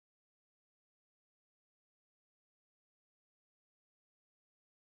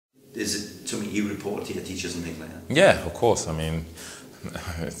Is it something you report to your teachers and things like that? Yeah, of course. I mean,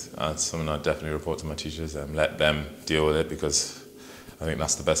 it's something I definitely report to my teachers and let them deal with it, because I think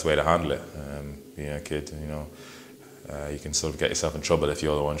that's the best way to handle it. Being a kid, you can sort of get yourself in trouble if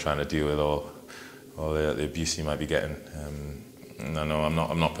you're the one trying to deal with all the abuse you might be getting. And I know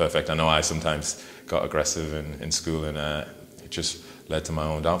I'm not perfect. I know I sometimes got aggressive in school, and it just led to my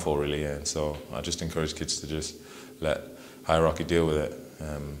own downfall, really. And so I just encourage kids to just let hierarchy deal with it,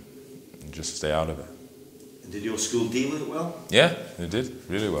 and just stay out of it. And did your school deal with it well? Yeah, it did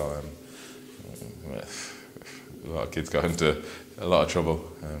really well. A lot of kids got into a lot of trouble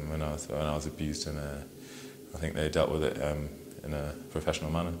when I was abused, and I think they dealt with it in a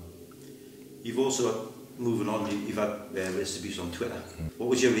professional manner. You've also, moving on, you've had racist abuse on Twitter. What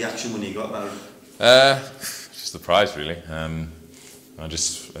was your reaction when you got that? Just surprised, really. I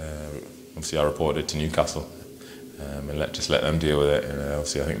just obviously I reported it to Newcastle, and just let them deal with it. And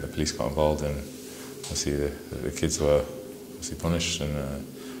obviously I think the police got involved, and obviously the kids were obviously punished. And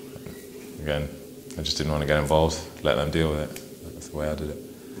again, I just didn't want to get involved. Let them deal with it. That's the way I did it.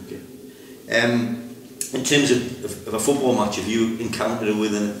 Okay. In terms of a football match, have you encountered it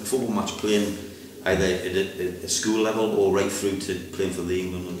within a football match, playing either at a school level or right through to playing for the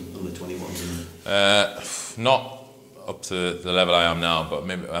England under 21s? Not up to the level I am now, but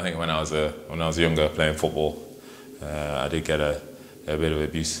maybe I think when I was younger playing football, I did get a bit of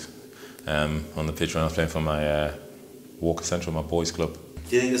abuse on the pitch when I was playing for my Walker Central, my boys' club.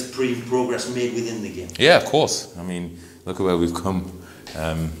 Do you think there's progress made within the game? Yeah, of course. I mean, look at where we've come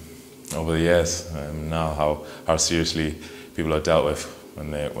over the years. Now, how seriously people are dealt with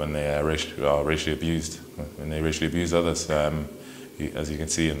when they are racially abused, when they racially abuse others, as you can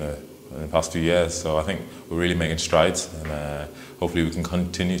see in the past few years. So I think we're really making strides, and hopefully we can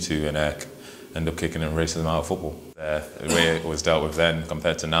continue to and end up kicking racism out of football. The way it was dealt with then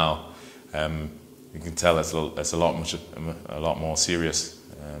compared to now, you can tell it's a lot more serious,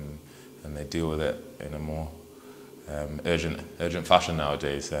 and they deal with it in a more urgent fashion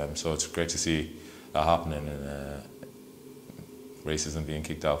nowadays. So it's great to see that happening, and racism being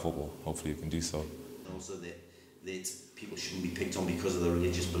kicked out of football. Hopefully we can do so. And also that people shouldn't be picked on because of their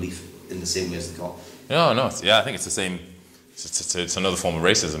religious belief in the same way as the cop. No, yeah, I think it's the same. It's another form of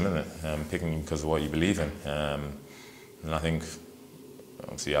racism, isn't it? Picking because of what you believe in. And I think,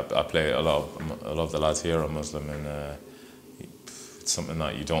 obviously, I play a lot of the lads here are Muslim, and it's something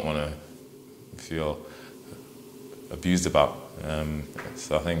that you don't want to feel abused about.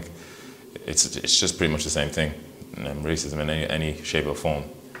 So I think it's just pretty much the same thing, racism in any shape or form.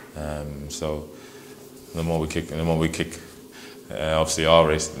 So the more we kick, obviously our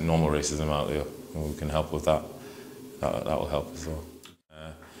normal racism out there, we can help with that. That will help as well.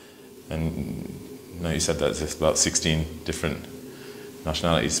 And you said that there's about 16 different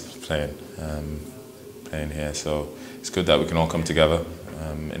nationalities playing here, so it's good that we can all come together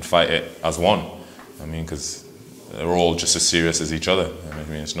and fight it as one. I mean, because they're all just as serious as each other. I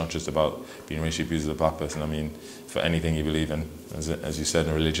mean, it's not just about being racially abused as a black person. I mean, for anything you believe in, as you said,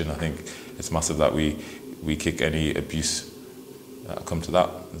 in religion, I think it's massive that we kick any abuse that'll come to that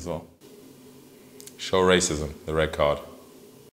as well. Show racism, the red card.